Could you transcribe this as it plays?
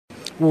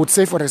we would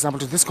say, for example,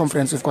 to this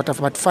conference, we've got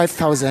about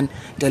 5,000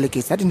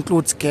 delegates. That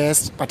includes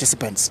guest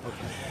participants.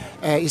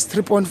 It's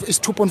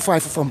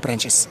 2.5 from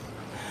branches.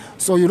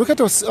 So you look at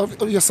your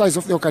size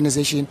of the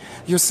organization,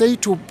 you say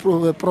to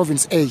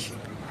province A,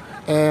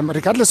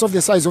 regardless of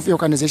the size of the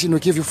organization, we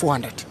give you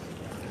 400.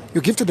 You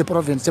give to the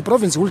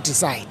province will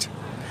decide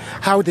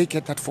how they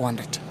get that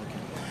 400.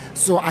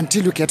 So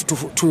until you get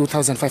to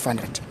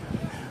 2,500.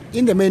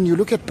 In the main, you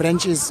look at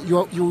branches,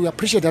 you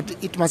appreciate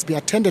that it must be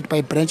attended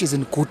by branches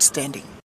in good standing.